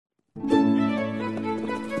You're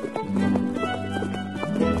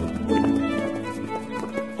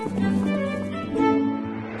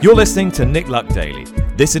listening to Nick Luck Daily.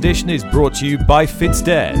 This edition is brought to you by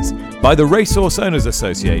FitzDares, by the Racehorse Owners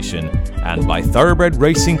Association, and by Thoroughbred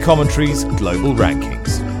Racing Commentary's Global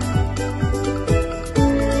Rankings.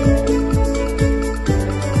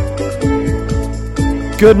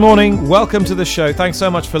 Good morning, welcome to the show. Thanks so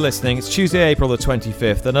much for listening. It's Tuesday, April the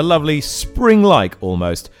 25th, and a lovely spring-like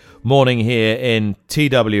almost morning here in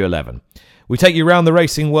TW11. We take you around the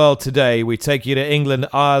racing world today. We take you to England,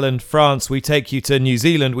 Ireland, France. We take you to New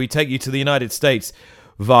Zealand. We take you to the United States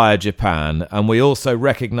via Japan. And we also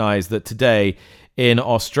recognise that today in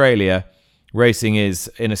Australia, racing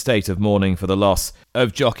is in a state of mourning for the loss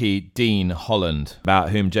of jockey Dean Holland,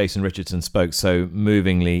 about whom Jason Richardson spoke so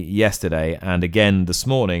movingly yesterday and again this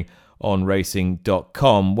morning on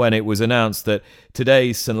racing.com when it was announced that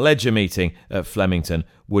today's St Ledger meeting at Flemington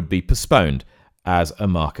would be postponed as a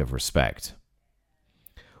mark of respect.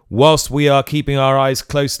 Whilst we are keeping our eyes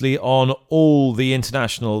closely on all the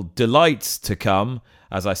international delights to come,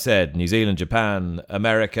 as I said, New Zealand, Japan,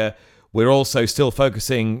 America, we're also still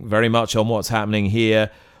focusing very much on what's happening here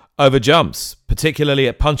over jumps, particularly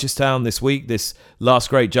at Punchestown this week, this last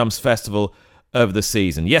great jumps festival of the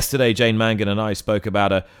season. Yesterday, Jane Mangan and I spoke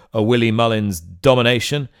about a Willie Mullins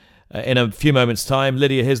domination. In a few moments' time,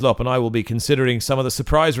 Lydia Hislop and I will be considering some of the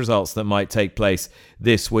surprise results that might take place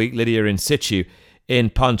this week. Lydia in situ in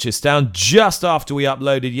Punchestown. Just after we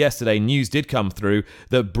uploaded yesterday, news did come through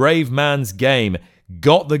that Bravemansgame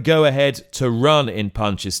got the go-ahead to run in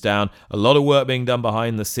Punchestown. A lot of work being done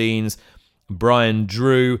behind the scenes. Brian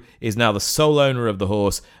Drew is now the sole owner of the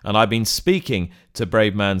horse, and I've been speaking to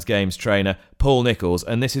Bravemansgame's trainer, Paul Nicholls,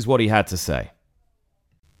 and this is what he had to say.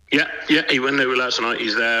 Yeah, he went over last night.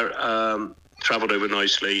 He's there, travelled over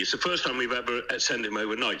nicely. It's the first time we've ever sent him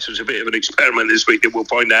overnight, so it's a bit of an experiment this week that we'll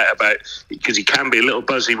find out about, because he can be a little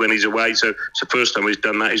buzzy when he's away, so it's the first time he's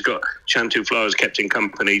done that. He's got Chantu Flowers kept in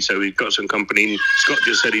company, so he's got some company. Scott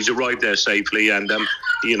just said he's arrived there safely, and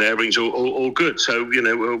everything's all good, so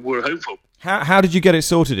we're hopeful. How did you get it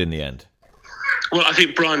sorted in the end? Well, I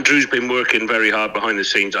think Brian Drew's been working very hard behind the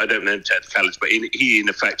scenes. I don't know the technicalities, but he in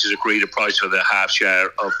effect has agreed a price for the half share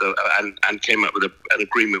of the and came up with an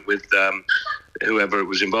agreement with whoever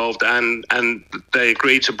was involved, and they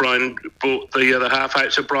agreed. So Brian bought the other half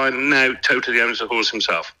out. So Brian now totally owns the horse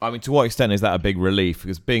himself. I mean, to what extent is that a big relief?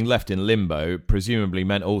 Because being left in limbo presumably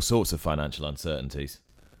meant all sorts of financial uncertainties.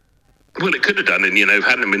 Well, it could have done, and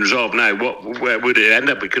hadn't it been resolved now, where would it end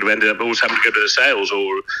up? We could have ended up always having to go to the sales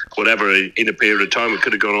or whatever in a period of time. It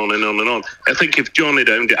could have gone on and on and on. I think if John had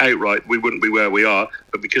owned it outright, we wouldn't be where we are.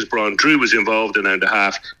 But because Brian Drew was involved and owned a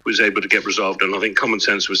half, was able to get resolved, and I think common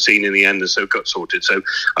sense was seen in the end, and so it got sorted. So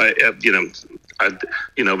I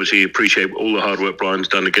obviously appreciate all the hard work Brian's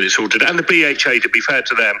done to get it sorted, and the BHA, to be fair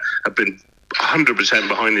to them, have been 100%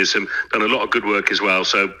 behind this and done a lot of good work as well.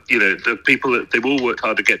 So, the people, they've all worked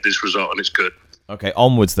hard to get this result, and it's good. Okay,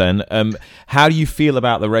 onwards then. How do you feel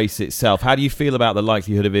about the race itself? How do you feel about the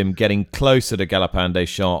likelihood of him getting closer to Galopin Des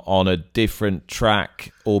Champs on a different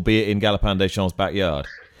track, albeit in Galopin Des Champs' backyard?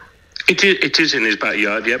 It is in his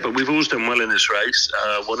backyard, yeah, but we've always done well in this race.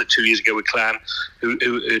 Won it 2 years ago with Clan,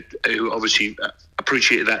 who obviously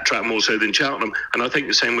appreciated that track more so than Cheltenham. And I think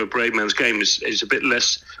the same with Bravemansgame is a bit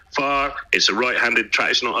less far. It's a right-handed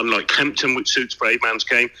track. It's not unlike Kempton, which suits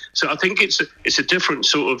Bravemansgame. So I think it's a different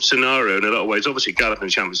sort of scenario in a lot of ways. Obviously, Galopin Des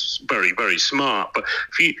Champs is very, very smart. But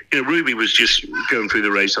if Ruby was just going through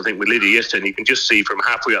the race, I think, with Lydia yesterday, and you can just see from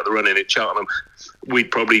halfway up the run in at Cheltenham,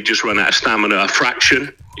 we'd probably just run out of stamina a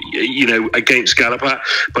fraction, against Galopin.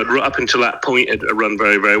 But right up until that point, it run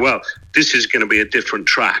very, very well. This is going to be a different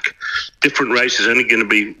track, different race. There's only going to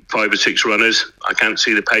be 5 or 6 runners. I can't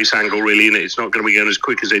see the pace angle really in it. It's not going to be going as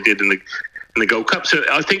quick as they did in the Gold Cup. So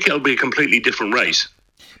I think it'll be a completely different race.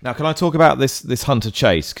 Now, can I talk about this Hunter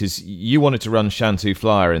Chase? Because you wanted to run Chantu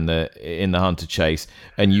Flyer in the Hunter Chase,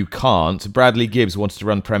 and you can't. Bradley Gibbs wanted to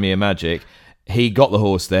run Premier Magic. He got the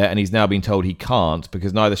horse there, and he's now been told he can't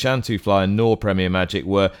because neither Chantu Flyer nor Premier Magic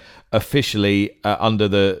were officially under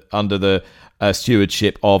the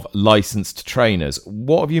stewardship of licensed trainers.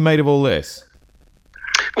 What have you made of all this?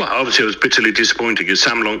 Well, obviously, I was bitterly disappointed because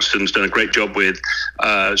Sam Longston's done a great job with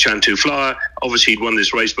Chantu Flyer. Obviously, he'd won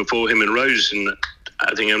this race before him and Rose, and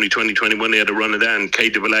I think only 2021 they had a runner there, and Kay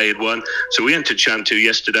de Valet had won. So we entered Chantu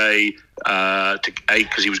yesterday to 8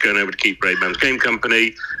 because he was going over to keep Bravemansgame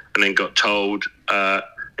company, and then got told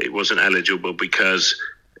it wasn't eligible because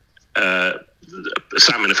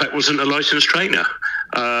Sam, in effect, wasn't a licensed trainer.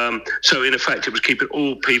 So, in effect, it was keeping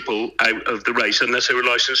all people out of the race unless they were a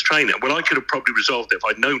licensed trainer. Well, I could have probably resolved it if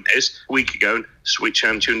I'd known this a week ago and switched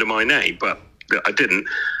Antu into my name, but I didn't.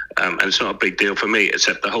 And it's not a big deal for me,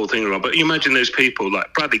 except the whole thing around. But you imagine those people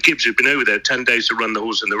like Bradley Gibbs, who've been over there 10 days to run the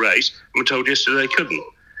horse in the race, and were told yesterday they couldn't.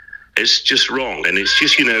 It's just wrong. And it's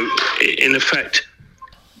just, in effect,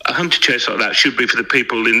 a hunter chase like that should be for the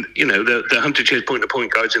people in, the hunter chase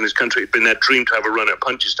point-to-point guys in this country. It's been their dream to have a run at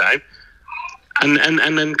Punchestown,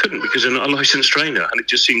 and then couldn't because they're not a licensed trainer, and it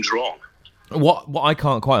just seems wrong. What I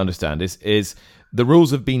can't quite understand is the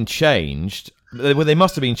rules have been changed. Well, they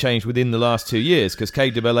must have been changed within the last 2 years because Quai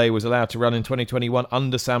de Belay was allowed to run in 2021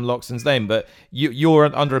 under Sam Loxton's name, but you're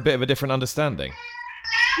under a bit of a different understanding.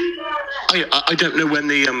 I don't know when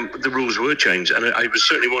the rules were changed, and I was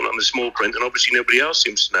certainly one on the small print, and obviously nobody else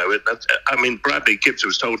seems to know it. I mean, Bradley Gibbs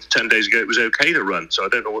was told 10 days ago it was okay to run, so I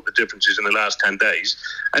don't know what the difference is in the last 10 days.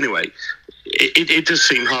 Anyway, it does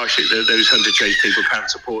seem harsh that those hunter chase people can't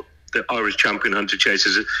support the Irish champion hunter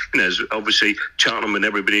chasers. Obviously Cheltenham and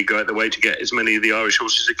everybody go out the way to get as many of the Irish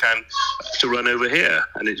horses as they can to run over here,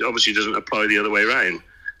 and it obviously doesn't apply the other way around.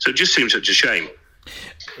 So it just seems such a shame.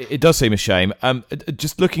 It does seem a shame.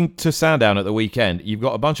 Just looking to Sandown at the weekend, you've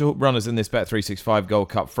got a bunch of runners in this Bet365 Gold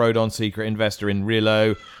Cup. Frodon, Secret Investor in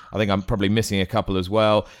Rillo. I think I'm probably missing a couple as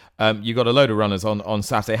well. You've got a load of runners on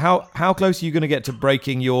Saturday. How close are you going to get to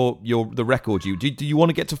breaking the record? Do you want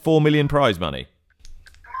to get to 4 million prize money?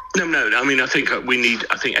 No. I mean, I think we need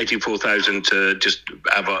 84,000 to just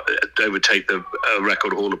overtake the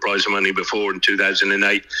record haul of prize money before in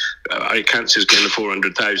 2008. I can't see us getting the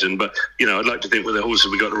 400,000, but I'd like to think with the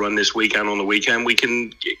horses we got to run this week and on the weekend, we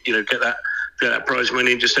can get that prize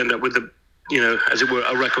money and just end up with the as it were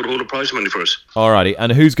a record haul of prize money for us. Alrighty,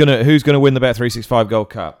 and who's gonna win the Bet365 Gold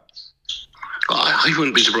Cup? I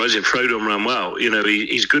wouldn't be surprised if Frodon ran well.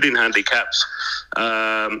 He's good in handicaps.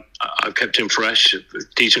 I've kept him fresh.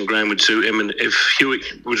 Decent ground would suit him. And if Hewitt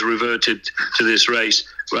was reverted to this race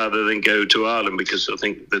rather than go to Ireland, because I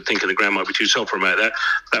think they're thinking the ground might be too soft for him out there,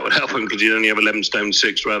 that would help him because he'd only have 11 stone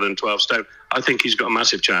 6 rather than 12 stone. I think he's got a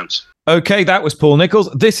massive chance. Okay, that was Paul Nicholls.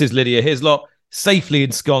 This is Lydia Hislop, safely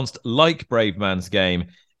ensconced like Bravemansgame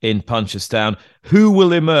in Punchestown. Who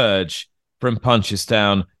will emerge from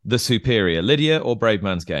Punchestown the superior, Lydia or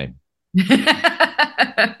Bravemansgame?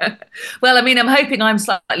 Well, I mean, I'm hoping I'm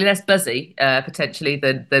slightly less buzzy, potentially,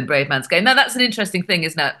 than Bravemansgame. Now, that's an interesting thing,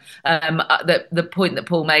 isn't it? The point that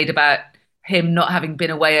Paul made about him not having been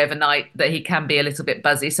away overnight, that he can be a little bit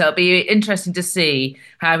buzzy. So it'll be interesting to see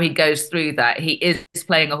how he goes through that. He is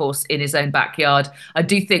playing a horse in his own backyard. I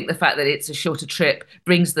do think the fact that it's a shorter trip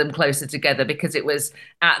brings them closer together, because it was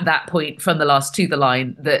at that point from the last to the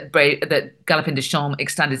line that Galopin des Champs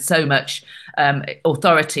extended so much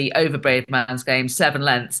authority over Bravemansgame, 7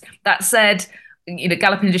 lengths. That said,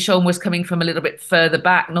 Galopin des Champs was coming from a little bit further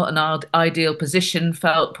back, not an ideal position,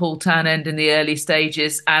 felt Paul Townend in the early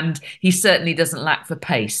stages, and he certainly doesn't lack for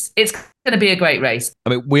pace. It's going to be a great race. I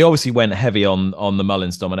mean, we obviously went heavy on the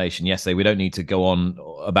Mullins domination yesterday. We don't need to go on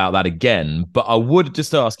about that again, but I would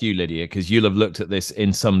just ask you, Lydia, because you'll have looked at this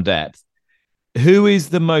in some depth. Who is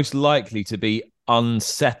the most likely to be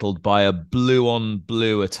unsettled by a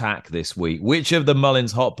blue-on-blue attack this week? Which of the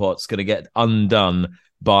Mullins hot pots going to get undone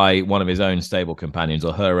by one of his own stable companions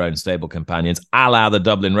or her own stable companions, a la the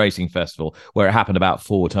Dublin Racing Festival, where it happened about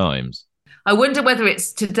 4 times? I wonder whether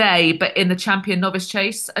it's today, but in the Champion Novice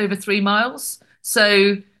Chase over 3 miles.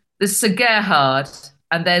 So there's Sir Gerhard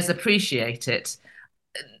and there's Appreciate It,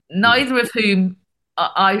 neither of whom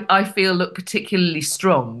I feel look particularly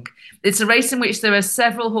strong. It's a race in which there are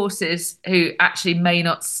several horses who actually may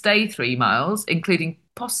not stay 3 miles, including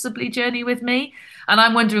possibly Journey With Me. And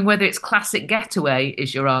I'm wondering whether it's Classic Getaway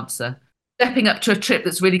is your answer. Stepping up to a trip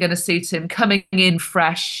that's really going to suit him, coming in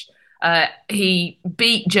fresh. He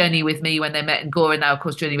beat Journey With Me when they met in Gora. Now, of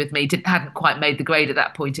course, Journey With Me hadn't quite made the grade at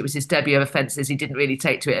that point. It was his debut over fences. He didn't really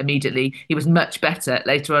take to it immediately. He was much better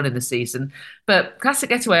later on in the season. But Classic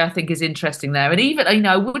Getaway, I think, is interesting there. And even,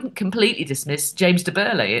 I wouldn't completely dismiss James de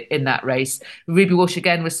Burley in that race. Ruby Walsh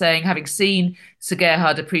again was saying, having seen Sir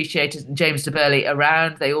Gerhard, Appreciated and James de Burley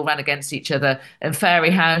around, they all ran against each other. And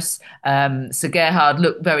Fairy House, Sir Gerhard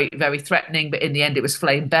looked very, very threatening, but in the end it was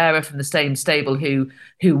Flame Bearer from the same stable who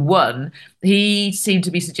won. He seemed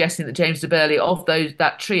to be suggesting that James de Burley, of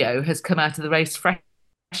that trio, has come out of the race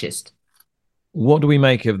freshest. What do we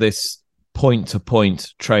make of this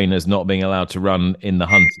point-to-point trainers not being allowed to run in the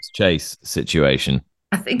Hunter's Chase situation?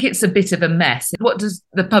 I think it's a bit of a mess. What does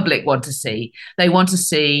the public want to see? They want to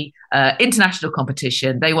see international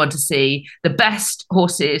competition. They want to see the best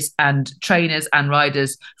horses and trainers and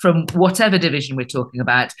riders from whatever division we're talking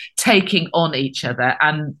about taking on each other.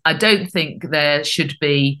 And I don't think there should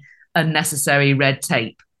be unnecessary red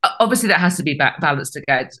tape. Obviously, that has to be balanced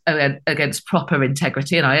against proper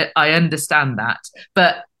integrity, and I understand that.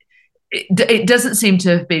 But it doesn't seem to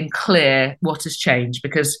have been clear what has changed,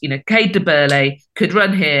 because Cade de Burley could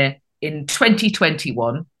run here in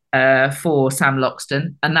 2021 for Sam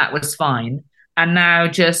Loxton, and that was fine. And now,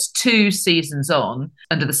 just 2 seasons on,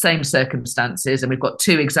 under the same circumstances, and we've got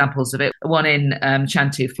 2 examples of it, one in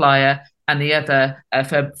Chantu Flyer and the other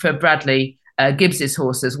for Bradley Gibbs's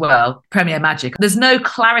horse as well, Premier Magic. There's no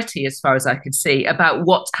clarity, as far as I can see, about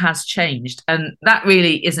what has changed, and that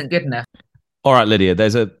really isn't good enough. All right, Lydia,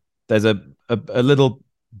 there's a little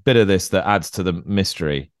bit of this that adds to the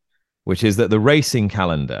mystery, which is that the racing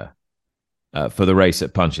calendar for the race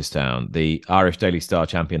at Punchestown, the Irish Daily Star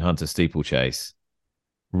Champion Hunter Steeplechase,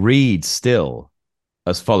 reads still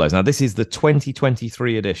as follows. Now, this is the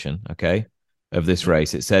 2023 edition, okay, of this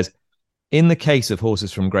race. It says, in the case of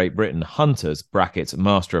horses from Great Britain, hunters, brackets,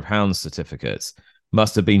 Master of Hounds certificates,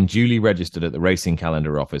 must have been duly registered at the Racing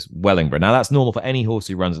Calendar Office, Wellingborough. Now, that's normal for any horse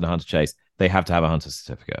who runs in a hunter chase. They have to have a hunter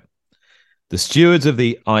certificate. The stewards of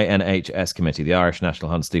the INHS committee, the Irish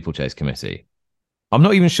National Hunt Steeplechase Committee, I'm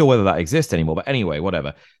not even sure whether that exists anymore, but anyway,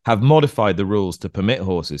 whatever, have modified the rules to permit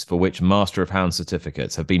horses for which Master of Hounds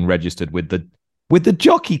certificates have been registered with the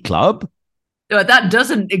Jockey Club. That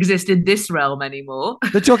doesn't exist in this realm anymore.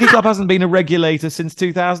 The Jockey Club hasn't been a regulator since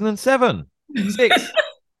 2007. 6.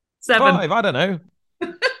 7. 5, I don't know.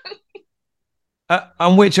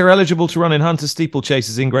 And which are eligible to run in hunter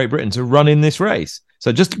steeplechases in Great Britain to run in this race.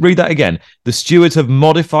 So just read that again. The stewards have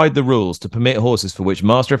modified the rules to permit horses for which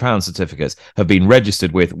Master of Hounds certificates have been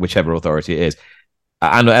registered with whichever authority it is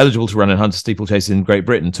and are eligible to run in hunter steeplechases in Great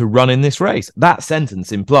Britain to run in this race. That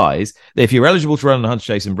sentence implies that if you're eligible to run in a hunter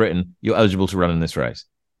chase in Britain, you're eligible to run in this race.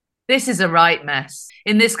 This is a right mess.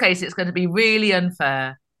 In this case, it's going to be really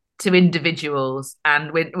unfair to individuals,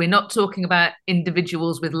 and we're not talking about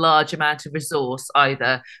individuals with large amount of resource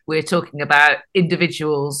either. We're talking about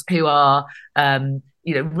individuals who are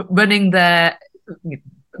running their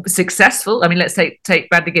successful, I mean, let's take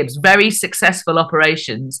Bradley Gibbs, very successful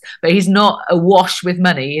operations, but he's not awash with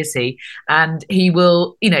money, is he? And he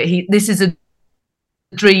will, this is a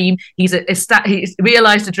dream. He's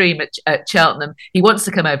realised a dream at Cheltenham. He wants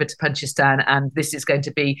to come over to Punchestown, and this is going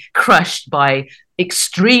to be crushed by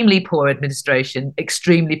extremely poor administration,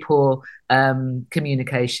 extremely poor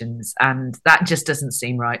communications, and that just doesn't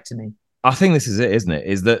seem right to me. I think this is it, isn't it?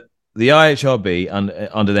 Is that the IHRB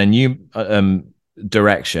under their new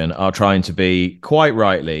direction are trying to be quite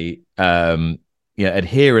rightly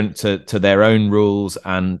adherent to their own rules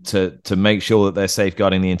and to make sure that they're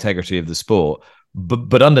safeguarding the integrity of the sport.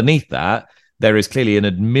 But underneath that, there is clearly an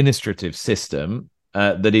administrative system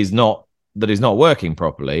that is not working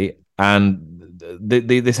properly, and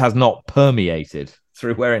this has not permeated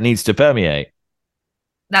through where it needs to permeate.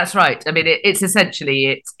 That's right. I mean, it's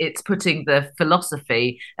essentially it's putting the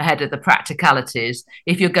philosophy ahead of the practicalities.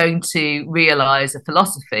 If you're going to realise a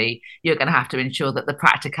philosophy, you're going to have to ensure that the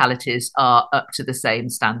practicalities are up to the same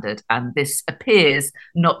standard. And this appears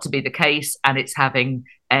not to be the case, and it's having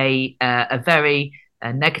a very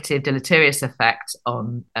negative, deleterious effect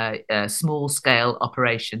on small scale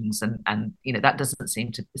operations, and that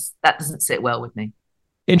doesn't sit well with me.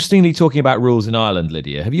 Interestingly, talking about rules in Ireland,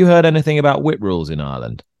 Lydia, have you heard anything about whip rules in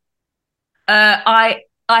Ireland? I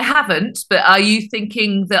haven't, but are you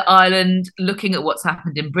thinking that Ireland, looking at what's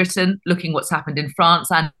happened in Britain, looking what's happened in France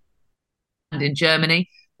and in Germany,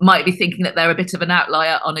 might be thinking that they're a bit of an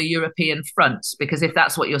outlier on a European front? Because if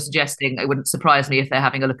that's what you're suggesting, it wouldn't surprise me if they're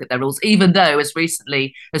having a look at their rules, even though as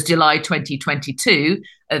recently as July 2022,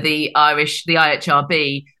 the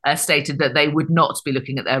IHRB stated that they would not be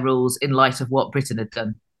looking at their rules in light of what Britain had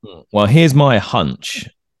done. Well, here's my hunch,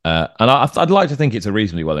 and I'd like to think it's a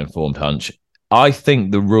reasonably well-informed hunch. I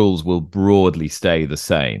think the rules will broadly stay the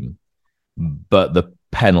same, but the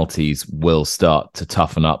penalties will start to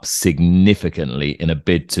toughen up significantly in a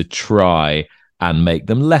bid to try and make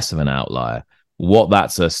them less of an outlier. What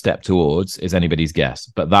that's a step towards is anybody's guess,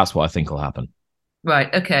 but that's what I think will happen.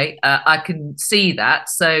 Right. Okay. I can see that.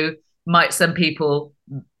 So might some people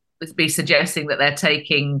be suggesting that they're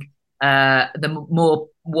taking the more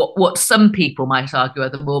what some people might argue are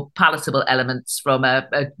the more palatable elements from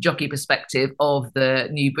a jockey perspective of the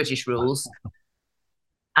new British rules,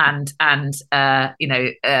 and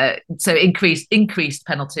so increased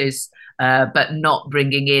penalties but not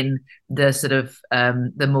bringing in the sort of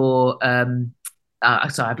the more.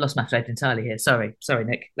 Sorry, I've lost my thread entirely here. Sorry,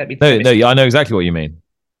 Nick. Let me. No, I know exactly what you mean.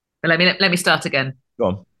 Let me start again. Go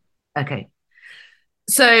on. Okay.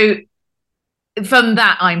 So from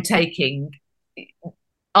that, I'm taking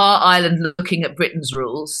our island looking at Britain's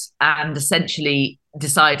rules and essentially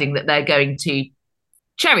deciding that they're going to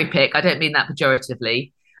cherry pick. I don't mean that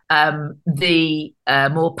pejoratively. The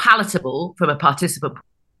more palatable from a participant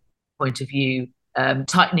point of view,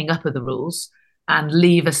 tightening up of the rules and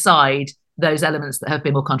leave aside those elements that have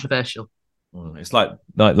been more controversial. It's like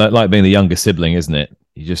being the younger sibling, isn't it?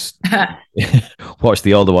 You just watch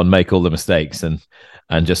the older one make all the mistakes and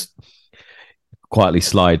just quietly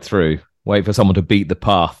slide through. Wait for someone to beat the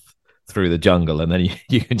path through the jungle, and then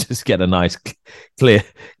you can just get a nice,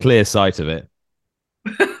 clear sight of it.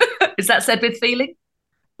 Is that said with feeling?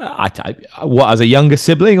 What, as a younger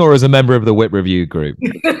sibling or as a member of the Whip Review group?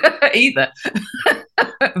 Either.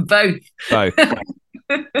 Both.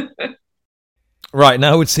 Right,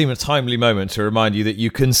 now would seem a timely moment to remind you that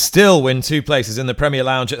you can still win 2 places in the Premier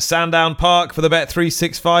Lounge at Sandown Park for the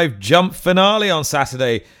Bet365 Jump Finale on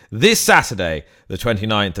Saturday, this Saturday, the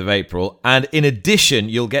 29th of April. And in addition,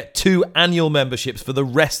 you'll get 2 annual memberships for the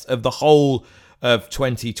rest of the whole of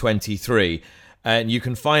 2023. And you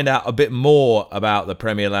can find out a bit more about the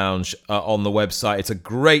Premier Lounge on the website. It's a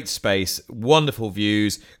great space, wonderful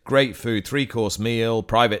views, great food, 3-course meal,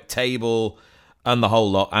 private table, and the whole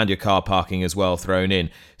lot, and your car parking as well thrown in.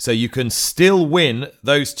 So you can still win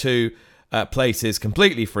those 2 places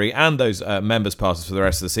completely free and those members passes for the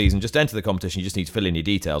rest of the season. Just enter the competition. You just need to fill in your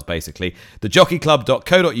details, basically.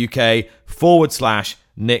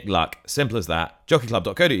 thejockeyclub.co.uk/Nick Luck. Simple as that.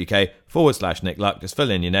 jockeyclub.co.uk/Nick Luck. Just fill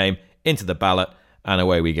in your name into the ballot, and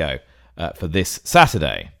away we go for this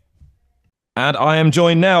Saturday. And I am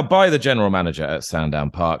joined now by the general manager at Sandown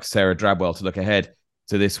Park, Sarah Drabwell, to look ahead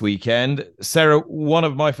to this weekend. Sarah, one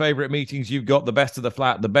of my favourite meetings. You've got the best of the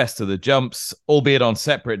flat, the best of the jumps, albeit on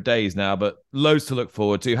separate days now, but loads to look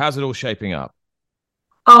forward to. How's it all shaping up?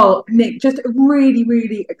 Oh, Nick, just a really,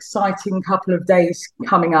 really exciting couple of days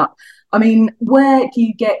coming up. I mean, where do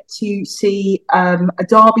you get to see a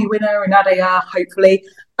Derby winner in Adayar, hopefully,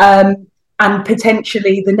 and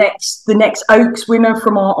potentially the next Oaks winner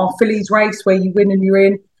from our fillies race, where you win and you're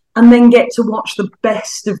in, and then get to watch the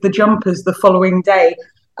best of the jumpers the following day.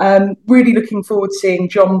 Really looking forward to seeing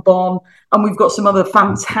John Bon, and we've got some other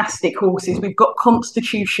fantastic horses. We've got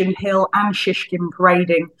Constitution Hill and Shishkin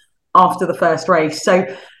parading after the first race. So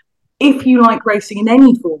if you like racing in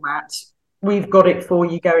any format, we've got it for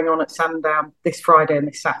you going on at Sandown this Friday and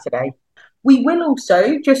this Saturday. We will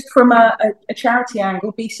also, just from a charity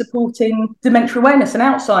angle, be supporting dementia awareness and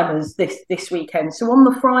Alzheimer's this weekend. So on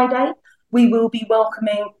the Friday, we will be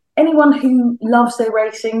welcoming anyone who loves their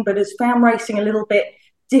racing but has found racing a little bit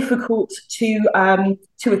difficult to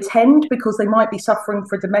attend because they might be suffering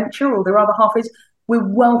from dementia or their other half is. We're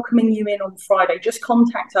welcoming you in on Friday. Just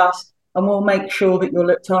contact us and we'll make sure that you're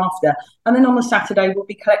looked after. And then on the Saturday, we'll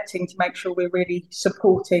be collecting to make sure we're really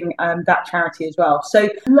supporting that charity as well. So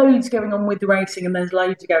loads going on with the racing, and there's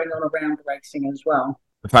loads going on around the racing as well.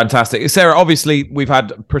 Fantastic. Sarah, obviously, we've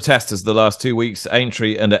had protesters the last 2 weeks,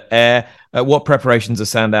 Aintree and at Ayr. What preparations are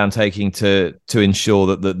Sandown taking to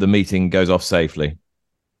ensure that the meeting goes off safely?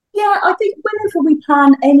 Yeah, I think whenever we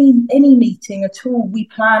plan any meeting at all, we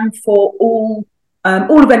plan for all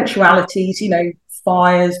eventualities,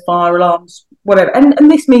 fires, fire alarms, whatever.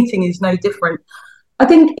 And this meeting is no different. I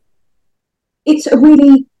think it's a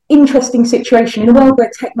really interesting situation in a world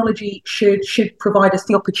where technology should provide us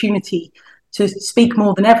the opportunity to speak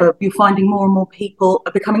more than ever. You're finding more and more people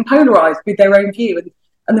are becoming polarised with their own view.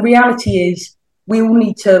 And the reality is we all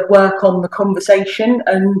need to work on the conversation.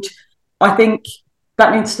 And I think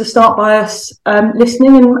that needs to start by us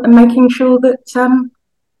listening and making sure that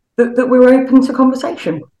we're open to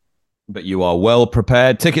conversation. But you are well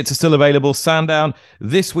prepared. Tickets are still available. Sandown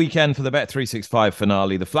this weekend for the Bet365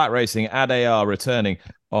 finale. The flat racing Adayar returning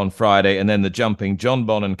on Friday, and then the jumping John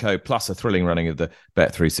Bon and Co. plus a thrilling running of the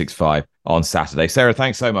Bet365 on Saturday. Sarah,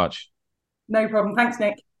 thanks so much. No problem. Thanks,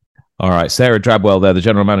 Nick. All right, Sarah Drabwell there, the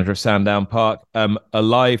general manager of Sandown Park,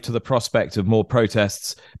 alive to the prospect of more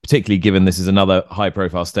protests, particularly given this is another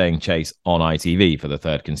high-profile staying chase on ITV for the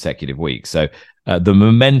 3rd consecutive week. So the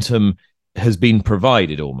momentum has been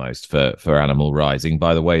provided almost for Animal Rising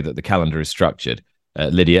by the way that the calendar is structured,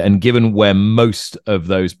 Lydia. And given where most of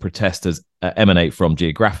those protesters emanate from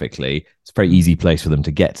geographically, it's a very easy place for them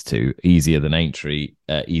to get to, easier than Aintree,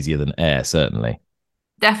 easier than Ayr, certainly.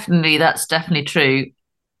 Definitely, that's definitely true.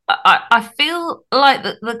 I feel like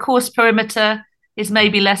the course perimeter is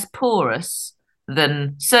maybe less porous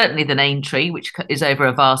than Aintree, which is over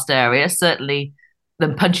a vast area, certainly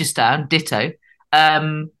than Punchestown, ditto,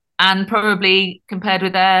 and probably compared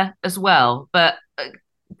with Ayr as well. But I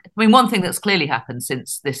mean, one thing that's clearly happened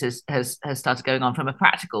since this has started going on from a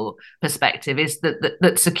practical perspective is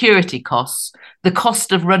that security costs, the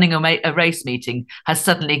cost of running a race meeting has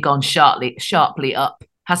suddenly gone sharply up,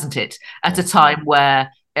 hasn't it? At a time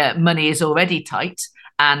where money is already tight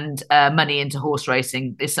and money into horse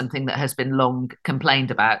racing is something that has been long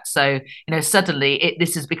complained about. So, suddenly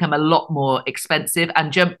this has become a lot more expensive,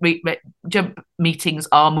 and jump meetings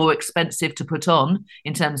are more expensive to put on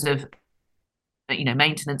in terms of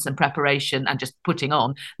maintenance and preparation and just putting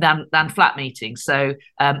on than flat meetings. So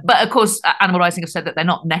but of course Animal Rising have said that they're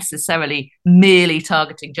not necessarily merely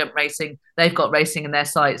targeting jump racing. They've got racing in their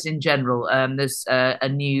sites in general. There was a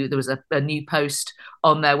new post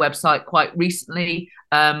on their website quite recently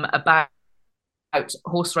about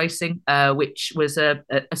horse racing, which was a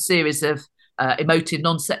series of emotive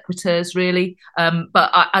non sequiturs, really.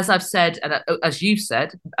 But as I've said, and as you've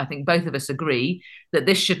said, I think both of us agree that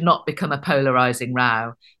this should not become a polarising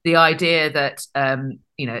row. The idea that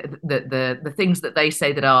the things that they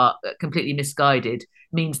say that are completely misguided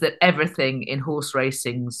means that everything in horse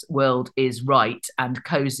racing's world is right and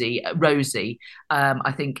cosy, rosy,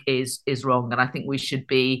 I think is wrong. And I think we should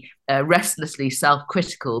be restlessly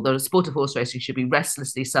self-critical. The sport of horse racing should be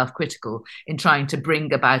restlessly self-critical in trying to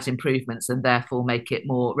bring about improvements and therefore make it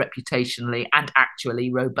more reputationally and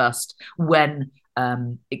actually robust when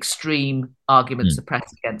extreme arguments are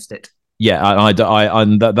pressed against it. Yeah,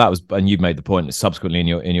 that was, and you've made the point subsequently in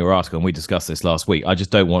your article, and we discussed this last week. I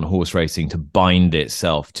just don't want horse racing to bind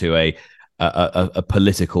itself to a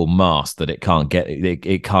political mast that it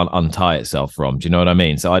can't untie itself from. Do you know what I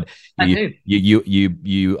mean? So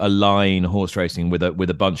you align horse racing with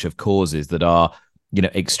a bunch of causes that are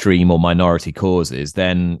extreme or minority causes,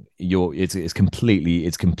 then it's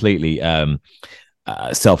completely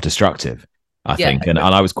self-destructive. I think, and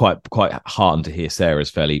I was quite heartened to hear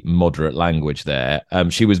Sarah's fairly moderate language there.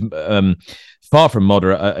 She was far from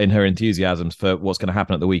moderate in her enthusiasms for what's going to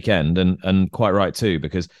happen at the weekend, and quite right too,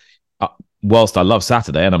 because whilst I love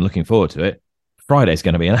Saturday and I'm looking forward to it, Friday's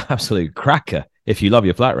going to be an absolute cracker if you love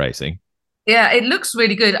your flat racing. Yeah, it looks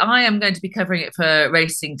really good. I am going to be covering it for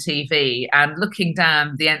Racing TV, and looking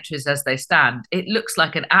down the entries as they stand, it looks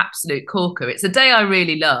like an absolute corker. It's a day I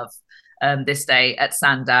really love. This day at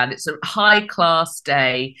Sandown. It's a high-class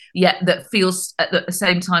day, yet that feels at the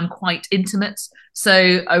same time quite intimate.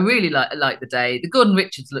 So I really like the day. The Gordon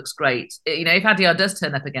Richards looks great. If Adyar does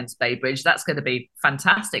turn up against Baybridge, that's going to be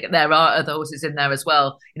fantastic. There are other horses in there as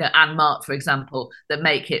well, Anne Mark, for example, that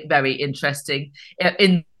make it very interesting.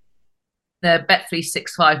 In the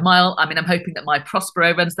Bet365 mile, I mean, I'm hoping that my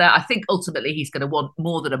Prospero runs there. I think ultimately he's going to want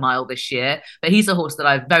more than a mile this year, but he's a horse that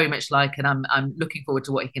I very much like, and I'm looking forward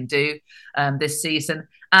to what he can do this season.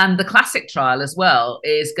 And the Classic Trial as well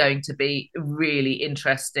is going to be really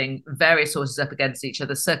interesting. Various horses up against each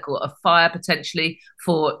other. Circle of Fire potentially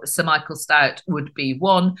for Sir Michael Stout would be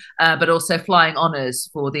one, but also Flying Honours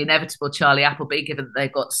for the inevitable Charlie Appleby, given that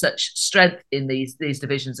they've got such strength in these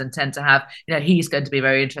divisions and tend to have, he's going to be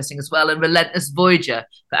very interesting as well. And Relentless Voyager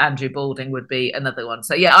for Andrew Balding would be another one.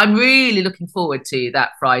 So yeah, I'm really looking forward to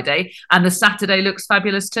that Friday, and the Saturday looks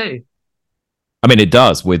fabulous too. I mean, it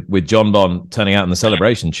does, with John Bond turning out in the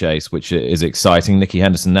Celebration Chase, which is exciting. Nicky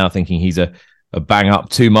Henderson now thinking he's a bang-up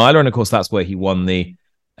 2-miler, and of course that's where he won the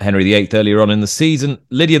Henry VIII earlier on in the season.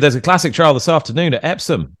 Lydia, there's a Classic Trial this afternoon at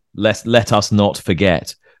Epsom. Let us not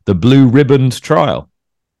forget the blue-ribboned trial.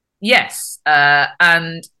 Yes,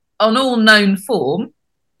 and on all known form,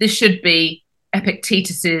 this should be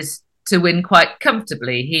Epictetus's to win quite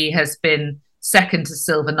comfortably. He has been second to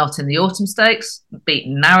Silver Knot in the Autumn Stakes,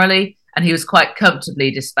 beaten narrowly, and he was quite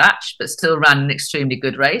comfortably dispatched, but still ran an extremely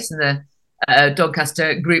good race in the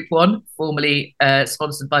Doncaster Group 1, formerly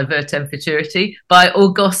sponsored by Vertem Futurity, by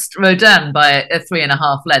Auguste Rodin by a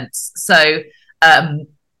 3.5 lengths. So, on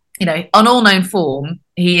all known form,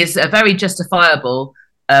 he is a very justifiable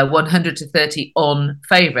 100 to 30 on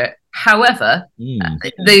favourite. However,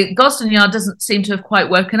 the Gosden Yard doesn't seem to have quite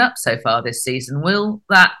woken up so far this season. Will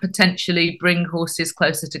that potentially bring horses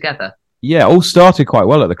closer together? Yeah, all started quite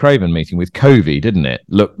well at the Craven meeting with Covey, didn't it?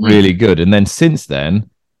 Looked really good. And then since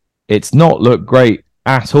then, it's not looked great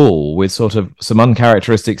at all, with sort of some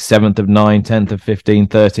uncharacteristic 7th of 9, 10th of 15,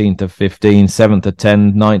 13th of 15, 7th of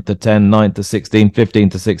 10, 9th of 10, 9th of 16,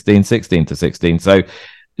 15th of 16, 16th of 16. So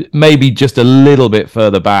maybe just a little bit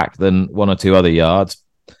further back than one or two other yards.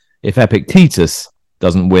 If Epictetus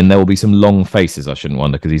doesn't win, there will be some long faces, I shouldn't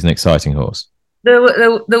wonder, because he's an exciting horse. There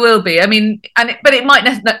will be. I mean, but it might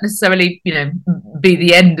not necessarily, be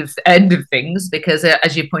the end of things, because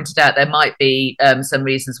as you pointed out, there might be some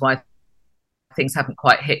reasons why things haven't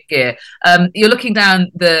quite hit gear. You're looking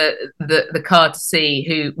down the card to see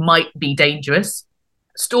who might be dangerous.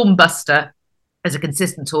 Stormbuster is a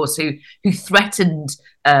consistent horse who threatened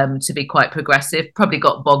to be quite progressive, probably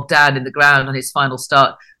got bogged down in the ground on his final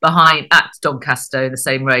start behind at Doncaster in the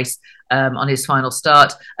same race on his final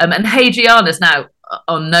start. And Hadriana's now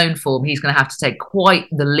on known form. He's going to have to take quite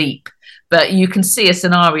the leap. But you can see a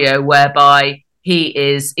scenario whereby he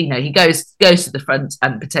is, he goes to the front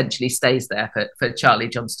and potentially stays there for Charlie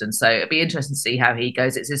Johnston. So it'll be interesting to see how he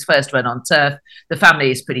goes. It's his first run on turf. The family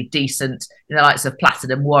is pretty decent. The likes of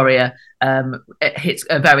Platinum Warrior it hits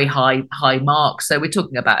a very high mark. So we're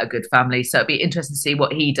talking about a good family. So it'll be interesting to see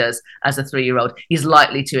what he does as a 3-year-old. He's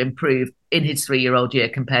likely to improve in his 3-year-old year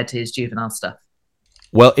compared to his juvenile stuff.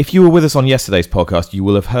 Well, if you were with us on yesterday's podcast, you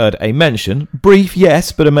will have heard a mention, brief,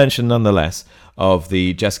 yes, but a mention nonetheless, of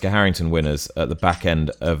the Jessica Harrington winners at the back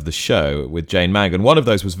end of the show with Jane Mangan. One of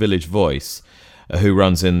those was Village Voice, who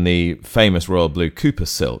runs in the famous Royal Blue Cooper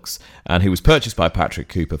Silks, and who was purchased by Patrick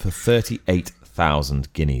Cooper for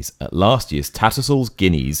 38,000 guineas at last year's Tattersalls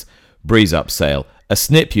Guineas Breeze Up sale. A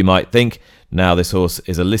snip, you might think. Now this horse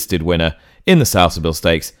is a listed winner in the Salsabill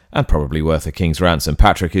Stakes and probably worth a king's ransom.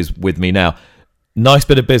 Patrick is with me now. Nice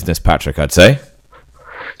bit of business, Patrick, I'd say.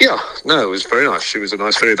 Yeah, no, it was very nice. She was a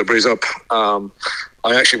nice filly, the Breeze Up.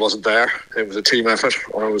 I actually wasn't there. It was a team effort.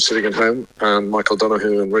 I was sitting at home, and Michael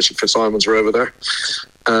Donoghue and Richard Fitzsimons were over there,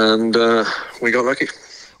 and we got lucky.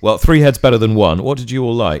 Well, 3 heads better than 1. What did you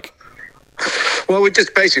all like? Well, we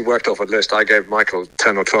just basically worked off a list. I gave Michael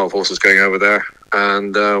 10 or 12 horses going over there,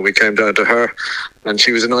 and we came down to her, and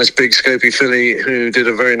she was a nice big scopy filly who did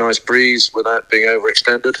a very nice breeze without being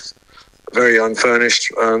overextended. Very unfurnished,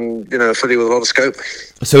 and a filly with a lot of scope.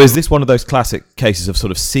 So is this one of those classic cases of sort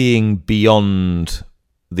of seeing beyond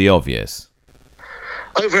the obvious?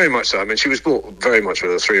 Oh, very much so. I mean, she was bought very much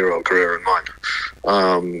with a 3-year-old career in mind.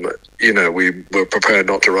 We were prepared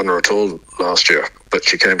not to run her at all last year, but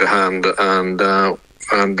she came to hand, and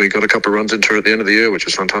we got a couple of runs into her at the end of the year, which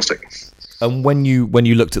was fantastic. And when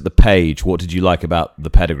you looked at the page, what did you like about the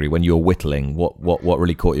pedogree? When you were whittling, what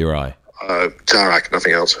really caught your eye? Tarak,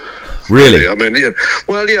 nothing else. Really? I mean, yeah.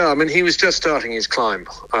 Well, yeah. I mean, he was just starting his climb.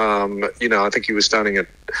 I think he was standing at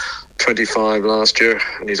 25 last year,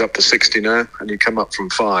 and he's up to 60 now, and he come up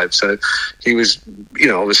from 5. So he was,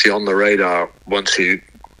 obviously on the radar once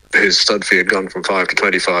his stud fee had gone from 5 to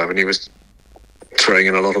 25, and he was throwing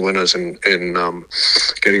in a lot of winners in getting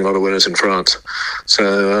a lot of winners in France.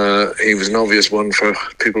 So he was an obvious one for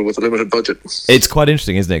people with a limited budget. It's quite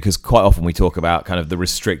interesting, isn't it? Because quite often we talk about kind of the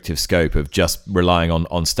restrictive scope of just relying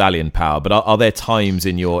on stallion power. But are there times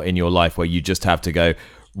in your life where you just have to go,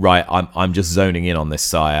 right, I'm just zoning in on this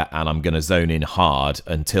sire, and I'm going to zone in hard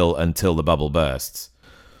until the bubble bursts?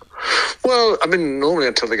 Well, I mean, normally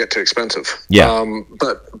until they get too expensive. Yeah.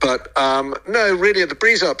 But no, really, the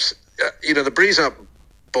Breeze Ups. The Breeze Up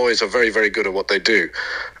boys are very, very good at what they do,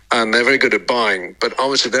 and they're very good at buying, but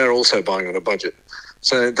obviously they're also buying on a budget.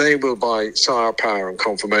 So they will buy sire power and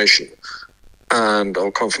confirmation, and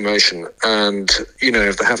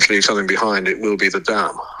if they have to leave something behind, it will be the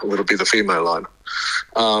dam, or it'll be the female line.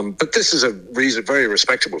 But this is a very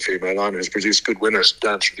respectable female line who's produced good winners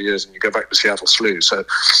down through the years, and you go back to Seattle Slew, so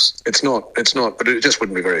it's not, but it just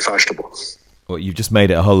wouldn't be very fashionable. Well, you've just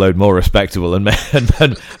made it a whole load more respectable and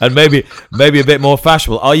maybe a bit more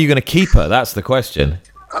fashionable. Are you going to keep her? That's the question.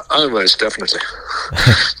 Oh, most definitely.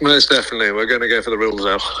 Most definitely. We're going to go for the rules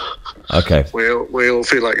now. Okay. We all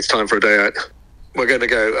feel like it's time for a day out. We're going to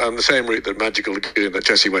go the same route that Magical Lagoon, that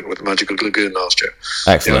Jessie went with Magical Lagoon last year.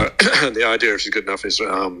 Excellent. The idea, if she's good enough, is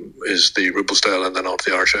the Ribblesdale and then on to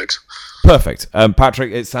the Irish Oaks. Perfect.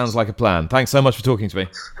 Patrick, it sounds like a plan. Thanks so much for talking to me.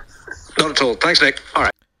 Not at all. Thanks, Nick. All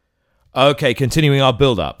right. Okay, continuing our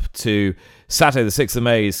build-up to Saturday the 6th of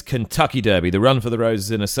May's Kentucky Derby, the Run for the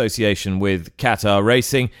Roses in association with Qatar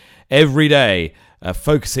Racing. Every day,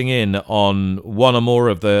 focusing in on one or more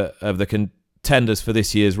of the contenders for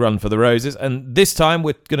this year's Run for the Roses. And this time,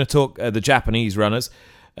 we're going to talk the Japanese runners,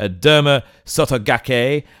 Derma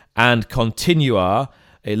Sotogake and Continua.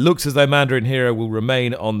 It looks as though Mandarin Hero will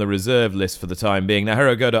remain on the reserve list for the time being.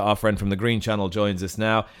 Naohiro Goda, our friend from the Green Channel, joins us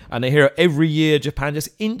now. And Naohiro, every year Japan just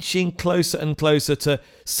inching closer and closer to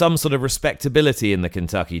some sort of respectability in the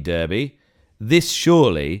Kentucky Derby. This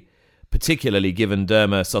surely, particularly given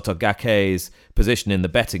Derma Sotogake's position in the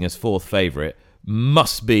betting as 4th favourite,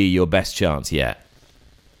 must be your best chance yet.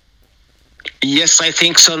 Yes, I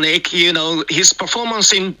think so, Nick. You know, his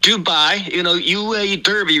performance in Dubai, UAE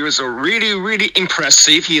Derby was really, really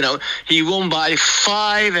impressive. He won by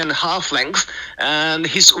 5.5 lengths, and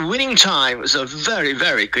his winning time was a very,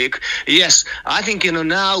 very quick. Yes, I think,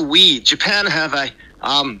 now Japan have a,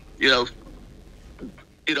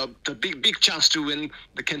 the big chance to win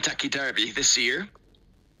the Kentucky Derby this year.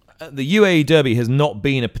 The UAE Derby has not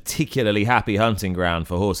been a particularly happy hunting ground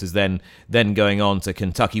for horses then going on to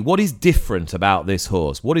Kentucky. What is different about this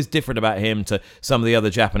horse? What is different about him to some of the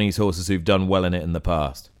other Japanese horses who've done well in it in the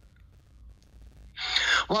past?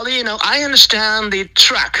 Well, I understand the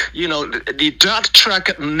track, the dirt track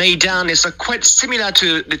at Sandown is quite similar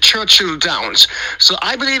to the Churchill Downs. So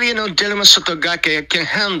I believe, Delma Sotogake can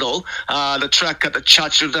handle the track at the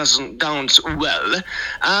Churchill Downs well.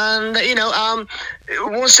 And,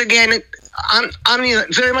 once again, I'm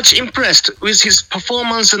very much impressed with his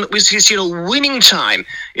performance and with his, winning time.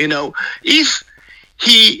 If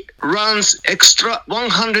he runs extra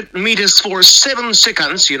 100 meters for 7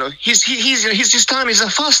 seconds. His time is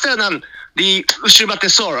faster than the Ushibate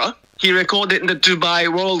Sora he recorded in the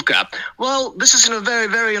Dubai World Cup. Well, this is a very,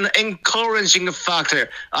 very encouraging factor,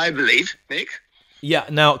 I believe, Nick. Yeah,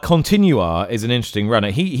 now, Continua is an interesting runner.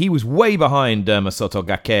 He was way behind Masato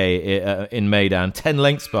Gake in Maidan, 10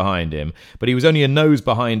 lengths behind him, but he was only a nose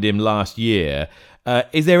behind him last year.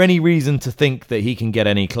 Is there any reason to think that he can get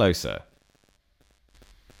any closer?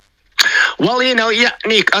 Well,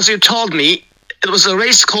 Nick, as you told me, it was a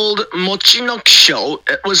race called Mochinokusho.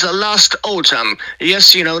 It was last autumn.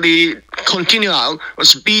 Yes, the Continual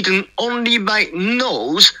was beaten only by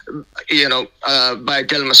nose, by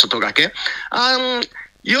Delma Sotogake.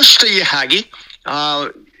 Yoshito Yahagi,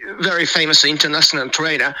 very famous international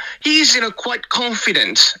trainer, he's, quite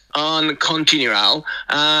confident on Continual,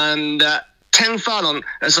 and 10 furlong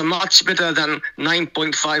is much better than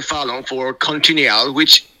 9.5 furlong for Continual,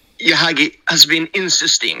 which Yahagi has been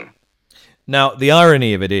insisting. Now, the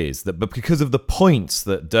irony of it is that because of the points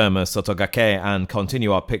that Derma, Sotogake and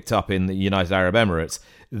Continua picked up in the United Arab Emirates,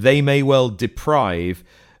 they may well deprive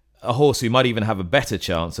a horse who might even have a better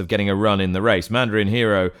chance of getting a run in the race. Mandarin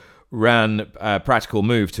Hero ran a practical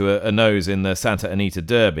move to a nose in the Santa Anita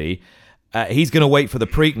Derby. He's going to wait for the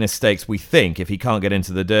Preakness Stakes, we think, if he can't get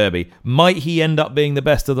into the Derby. Might he end up being the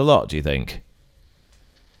best of the lot, do you think?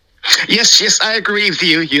 Yes, I agree with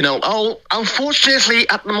you. Unfortunately,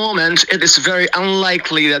 at the moment, it is very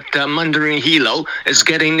unlikely that Mandarin Hilo is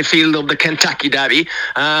getting the field of the Kentucky Derby,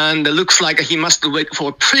 and it looks like he must wait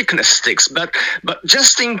for Preakness Stakes. But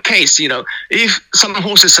just in case, if some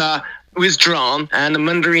horses are withdrawn and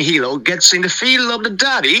Mandarin Hilo gets in the field of the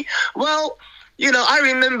Derby, well, I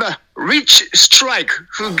remember Rich Strike,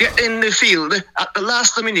 who get in the field at the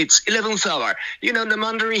last minutes, 11th hour. The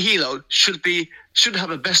Mandarin Hilo should have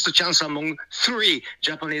a best chance among 3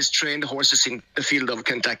 Japanese trained horses in the field of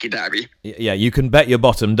Kentucky Derby. Yeah, you can bet your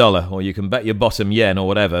bottom dollar, or you can bet your bottom yen, or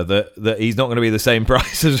whatever, that he's not going to be the same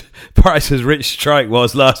price as Rich Strike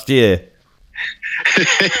was last year.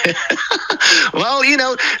 Well,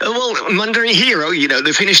 Mandarin Hero,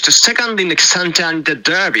 they finished second in the Sandown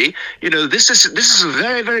Derby. This is a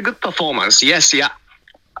very, very good performance. Yes, yeah.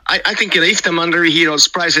 I think if the Mandarin Hero's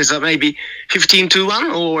prices are maybe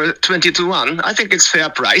 15-1 or 20-1, I think it's fair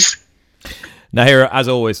price. Naohiro, as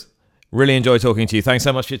always, really enjoy talking to you. Thanks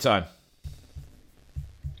so much for your time.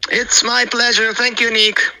 It's my pleasure. Thank you,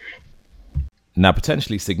 Nick. Now,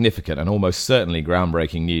 potentially significant and almost certainly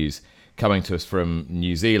groundbreaking news coming to us from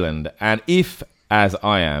New Zealand. And if, as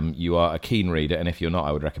I am, you are a keen reader, and if you're not,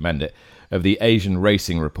 I would recommend it, of the Asian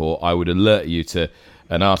Racing Report, I would alert you to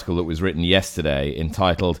an article that was written yesterday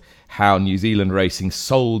entitled How New Zealand Racing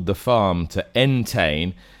Sold the Farm to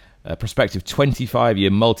Entain, a prospective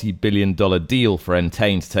 25-year multi-billion-dollar deal for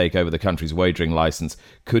Entain to take over the country's wagering licence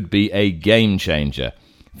could be a game-changer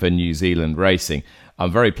for New Zealand racing.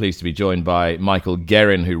 I'm very pleased to be joined by Michael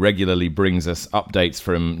Guerin, who regularly brings us updates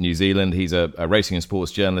from New Zealand. He's a racing and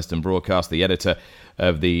sports journalist and broadcaster, the editor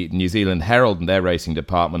of the New Zealand Herald and their racing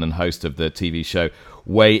department, and host of the TV show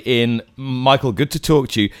Weigh In. Michael, good to talk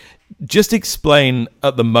to you. Just explain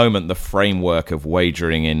at the moment the framework of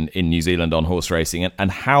wagering in New Zealand on horse racing and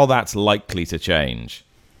how that's likely to change.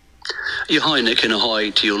 Yeah, hi Nick, and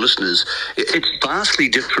hi to your listeners. It's vastly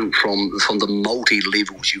different from the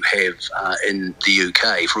multi-levels you have in the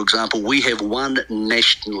UK. For example, we have one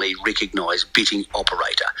nationally recognised betting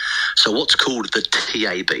operator. So what's called the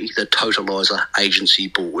TAB, the Totaliser Agency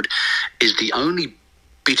Board, is the only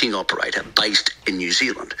betting operator based in New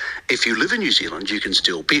Zealand. If you live in New Zealand, you can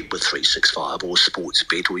still bet with 365 or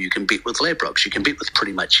Sportsbet, or you can bet with Ladbrokes. You can bet with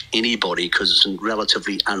pretty much anybody because it's a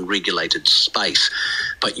relatively unregulated space.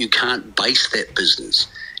 But you can't base that business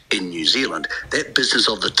in New Zealand. That business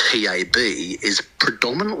of the TAB is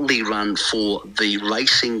predominantly run for the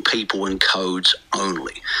racing people and codes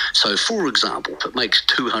only. So, for example, if it makes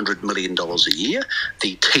 $200 million a year,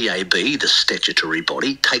 the TAB, the statutory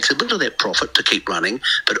body, takes a bit of that profit to keep running,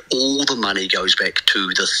 but all the money goes back to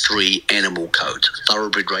the 3 animal codes: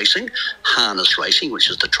 thoroughbred racing, harness racing, which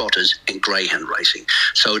is the trotters, and greyhound racing.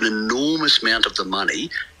 So an enormous amount of the money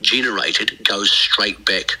generated goes straight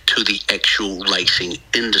back to the actual racing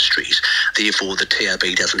industries. Therefore, the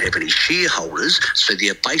TAB doesn't have any shareholders, so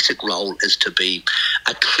their basic role is to be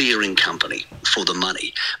a clearing company for the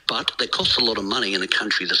money. But that costs a lot of money in a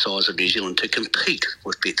country the size of New Zealand to compete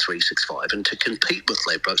with Bet365 and to compete with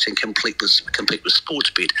Ladbrokes and compete with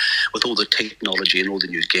Sportsbet, with all the technology and all the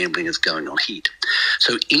new gambling that's going on here.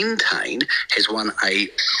 So Entain has won a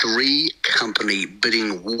 3-company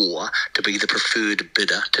bidding war to be the preferred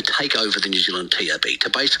bidder to take over the New Zealand TAB, to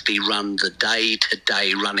basically run the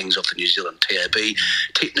day-to-day runnings of the New Zealand TAB,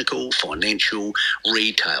 technical, financial,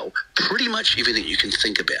 retail, pretty much everything you can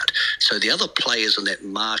think about. So the other players in that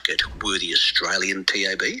market were the Australian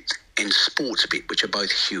TAB and Sportsbet, which are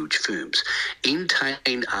both huge firms.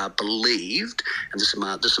 Entain are believed, and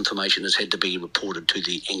this information has had to be reported to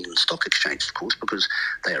the England Stock Exchange, of course, because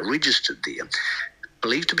they are registered there,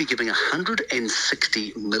 believed to be giving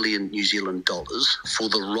 160 million New Zealand dollars for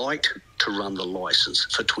the right to run the licence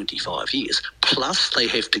for 25 years. Plus, they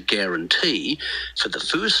have to guarantee for the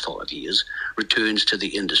first 5 years returns to the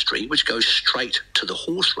industry, which goes straight to the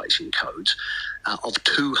horse racing codes, of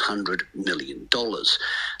 $200 million.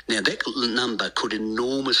 Now, that number could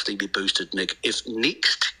enormously be boosted, Nick, if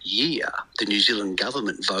next year the New Zealand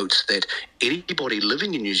government votes that anybody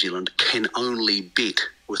living in New Zealand can only bet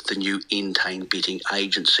with the new Entain betting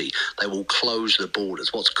agency. They will close the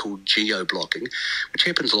borders, what's called geo-blocking, which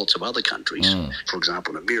happens in lots of other countries. For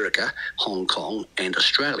example, in America, Hong Kong and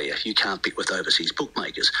Australia, you can't bet with overseas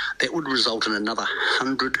bookmakers. That would result in another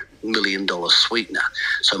 $100 million sweetener.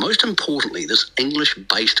 So most importantly, this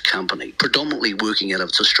English-based company, predominantly working out of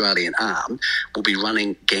its Australian arm, will be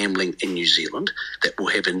running gambling in New Zealand. That will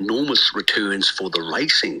have enormous returns for the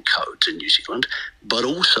racing codes in New Zealand, but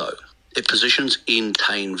also it positions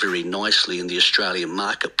Entain very nicely in the Australian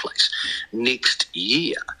marketplace. Next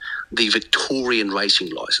year, the Victorian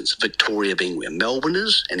racing licence, Victoria being where Melbourne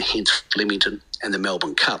is, and hence Flemington and the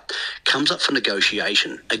Melbourne Cup, comes up for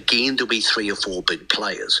negotiation. Again, there'll be 3 or 4 big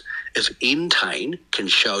players. If Entain can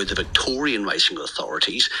show the Victorian racing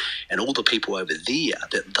authorities and all the people over there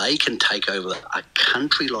that they can take over a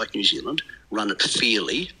country like New Zealand, run it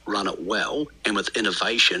fairly, run it well, and with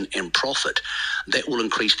innovation and profit, that will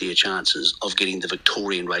increase their chances of getting the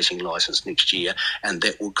Victorian racing licence next year, and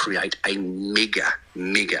that will create a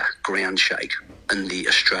mega ground shake in the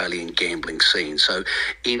Australian gambling scene. So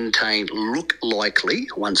Entain look likely,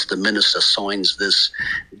 once the Minister signs this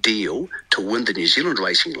deal, to win the New Zealand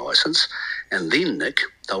racing licence, and then, Nick,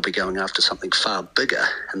 they'll be going after something far bigger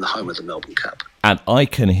in the home of the Melbourne Cup. And I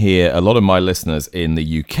can hear a lot of my listeners in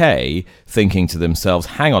the UK thinking to themselves,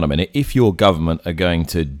 hang on a minute, if your government are going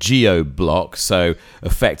to geo-block, so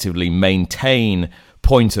effectively maintain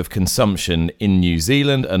point of consumption in New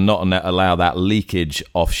Zealand and not allow that leakage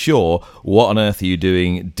offshore, what on earth are you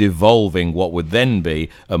doing devolving what would then be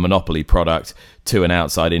a monopoly product to an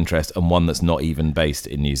outside interest, and one that's not even based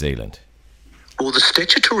in New Zealand? Well, the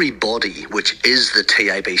statutory body, which is the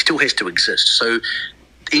TAB, still has to exist. So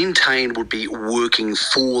Entain would be working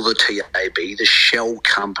for the TAB, the shell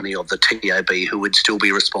company of the TAB, who would still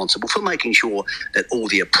be responsible for making sure that all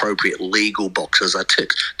the appropriate legal boxes are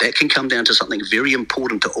ticked. That can come down to something very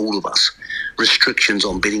important to all of us: restrictions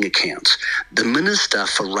on betting accounts. The Minister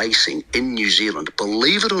for Racing in New Zealand,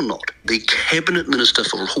 believe it or not, the Cabinet Minister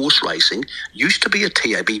for Horse Racing used to be a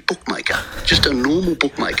TAB bookmaker, just a normal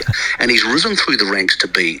bookmaker, and he's risen through the ranks to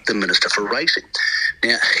be the Minister for Racing.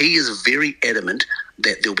 Now, he is very adamant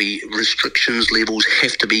that there'll be restrictions, levels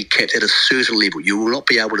have to be kept at a certain level. You will not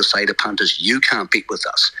be able to say to punters, you can't bet with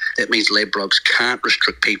us. That means Ladbrokes can't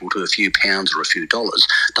restrict people to a few pounds or a few dollars.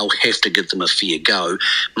 They'll have to give them a fair go,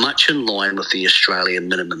 much in line with the Australian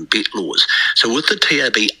minimum bet laws. So with the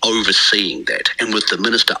TAB overseeing that, and with the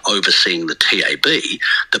Minister overseeing the TAB,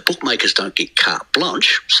 the bookmakers don't get carte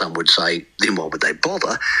blanche. Some would say, then why would they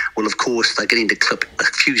bother? Well, of course, they're getting to clip a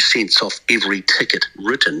few cents off every ticket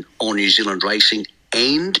written on New Zealand racing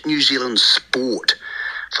and New Zealand sport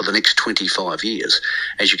for the next 25 years.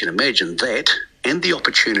 As you can imagine, that and the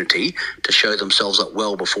opportunity to show themselves up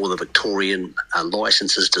well before the Victorian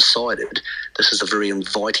licence is decided, this is a very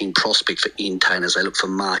inviting prospect for Entain as they look for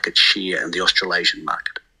market share in the Australasian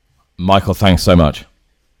market. Michael, thanks so much.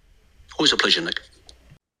 Always a pleasure, Nick.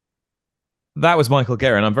 That was Michael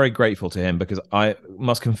Guerin. I'm very grateful to him because I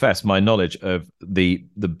must confess my knowledge of the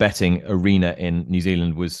betting arena in New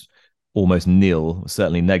Zealand was almost nil,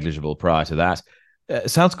 certainly negligible prior to that.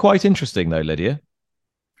 Sounds quite interesting though, Lydia.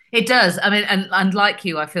 It does. I mean, and like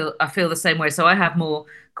you, I feel the same way. So I have more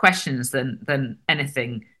questions than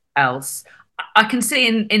anything else. I can see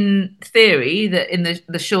in theory that in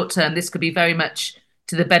the short term, this could be very much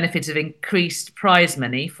to the benefit of increased prize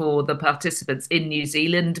money for the participants in New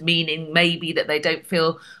Zealand, meaning maybe that they don't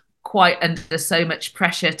feel quite under so much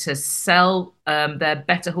pressure to sell their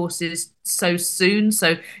better horses so soon.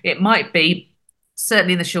 So it might be,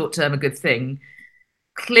 certainly in the short term, a good thing.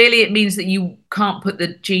 Clearly, it means that you can't put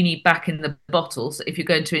the genie back in the bottle. So if you're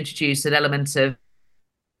going to introduce an element of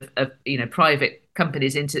private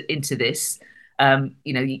companies into this,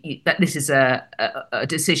 that this is a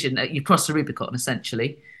decision that you cross the Rubicon,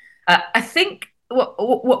 essentially. I think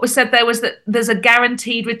what was said there was that there's a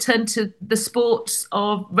guaranteed return to the sports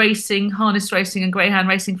of racing, harness racing and greyhound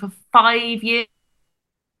racing for 5 years.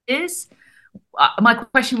 My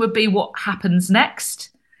question would be, what happens next?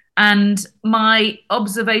 And my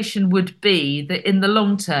observation would be that in the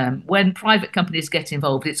long term, when private companies get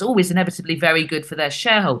involved, it's always inevitably very good for their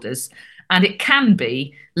shareholders. And it can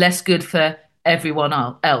be less good for everyone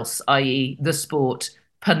else, i.e. the sport,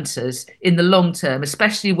 punters, in the long term,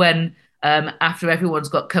 especially when after everyone's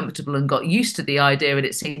got comfortable and got used to the idea and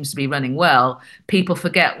it seems to be running well, people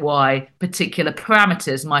forget why particular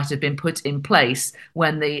parameters might have been put in place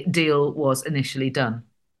when the deal was initially done.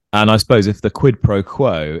 And I suppose if the quid pro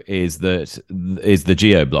quo is the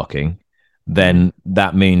geo-blocking, then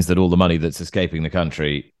that means that all the money that's escaping the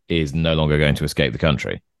country is no longer going to escape the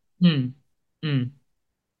country. And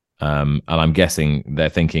I'm guessing they're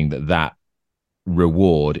thinking that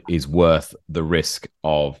reward is worth the risk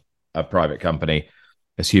of a private company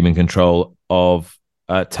assuming control of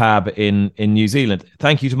Tab in New Zealand.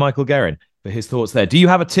 Thank you to Michael Guerin for his thoughts there. Do you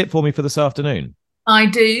have a tip for me for this afternoon? I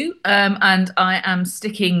do, and I am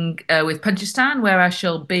sticking with Punchestown, where I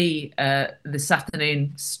shall be this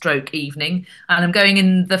afternoon / evening, and I'm going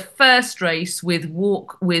in the first race with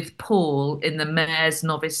Walk with Paul in the Mares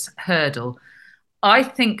Novice Hurdle. I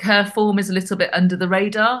think her form is a little bit under the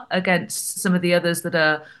radar against some of the others that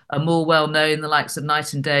are more well-known, the likes of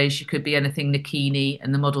Night and Day. She could be anything Nikini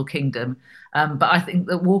and the Model Kingdom. But I think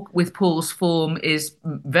that Walk with Paul's form is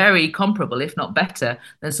very comparable, if not better,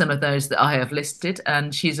 than some of those that I have listed.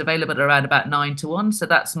 And she's available at around about 9-1. So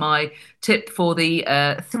that's my tip for the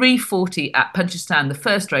 340 at Punchestown, the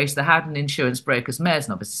first race, the Howden Insurance Brokers Mares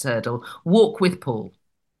Novice Hurdle. Walk with Paul.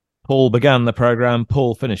 Paul began the programme.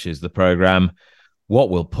 Paul finishes the programme. What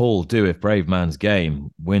will Paul do if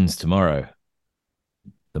Bravemansgame wins tomorrow?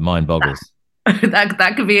 The mind boggles.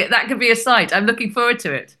 that could be a sight. I'm looking forward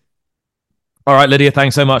to it. All right, Lydia,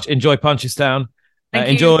 thanks so much. Enjoy Punchestown.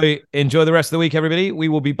 Enjoy the rest of the week, everybody. We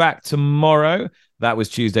will be back tomorrow. That was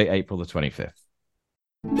Tuesday, April the 25th.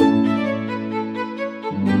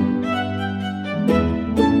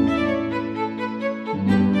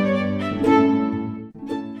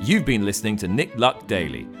 You've been listening to Nick Luck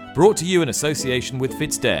Daily, brought to you in association with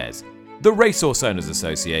FitzDares, the Racehorse Owners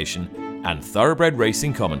Association, and Thoroughbred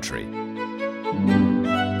Racing Commentary.